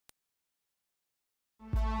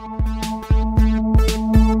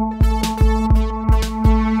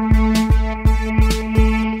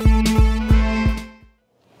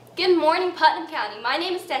Putnam County. My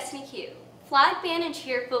name is Destiny Q. Flag band and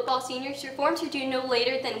cheer football seniors, your forms are due no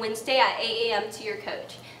later than Wednesday at 8 a.m. to your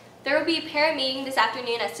coach. There will be a parent meeting this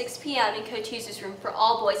afternoon at 6 p.m. in Coach Hughes' room for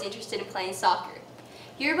all boys interested in playing soccer.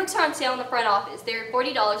 Yearbooks are on sale in the front office. They are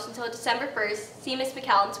 $40 until December 1st. See Ms.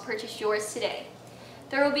 McCallum to purchase yours today.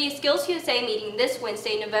 There will be a Skills USA meeting this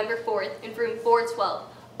Wednesday, November 4th in room 412.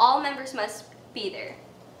 All members must be there.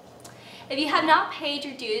 If you have not paid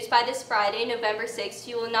your dues by this Friday, November 6th,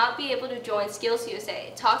 you will not be able to join Skills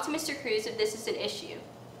USA. Talk to Mr. Cruz if this is an issue.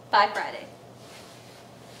 By Friday.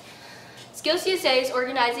 Skills USA is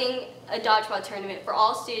organizing a dodgeball tournament for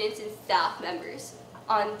all students and staff members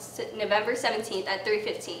on November 17th at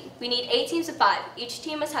 3:15. We need 8 teams of 5. Each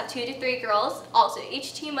team must have 2 to 3 girls. Also,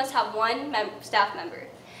 each team must have 1 staff member.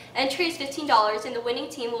 Entry is $15, and the winning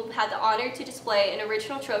team will have the honor to display an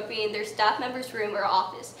original trophy in their staff member's room or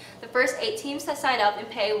office. The first 8 teams that sign up and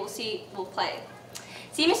pay will play.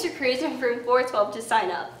 See Mr. Cruz in room 412 to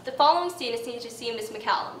sign up. The following students need to see Ms.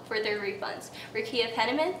 McCallum for their refunds: Rakia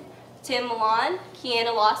Penniman, Tim Milan,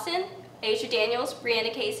 Kiana Lawson, Asia Daniels,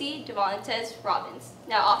 Brianna Casey, Devontes Robbins.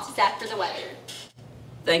 Now off to Zach for the weather.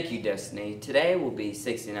 Thank you, Destiny. Today will be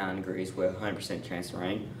 69 degrees with 100% chance of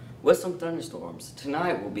rain, with some thunderstorms.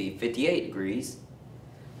 Tonight will be 58 degrees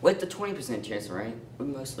with the 20% chance of rain, with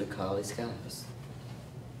mostly cloudy skies.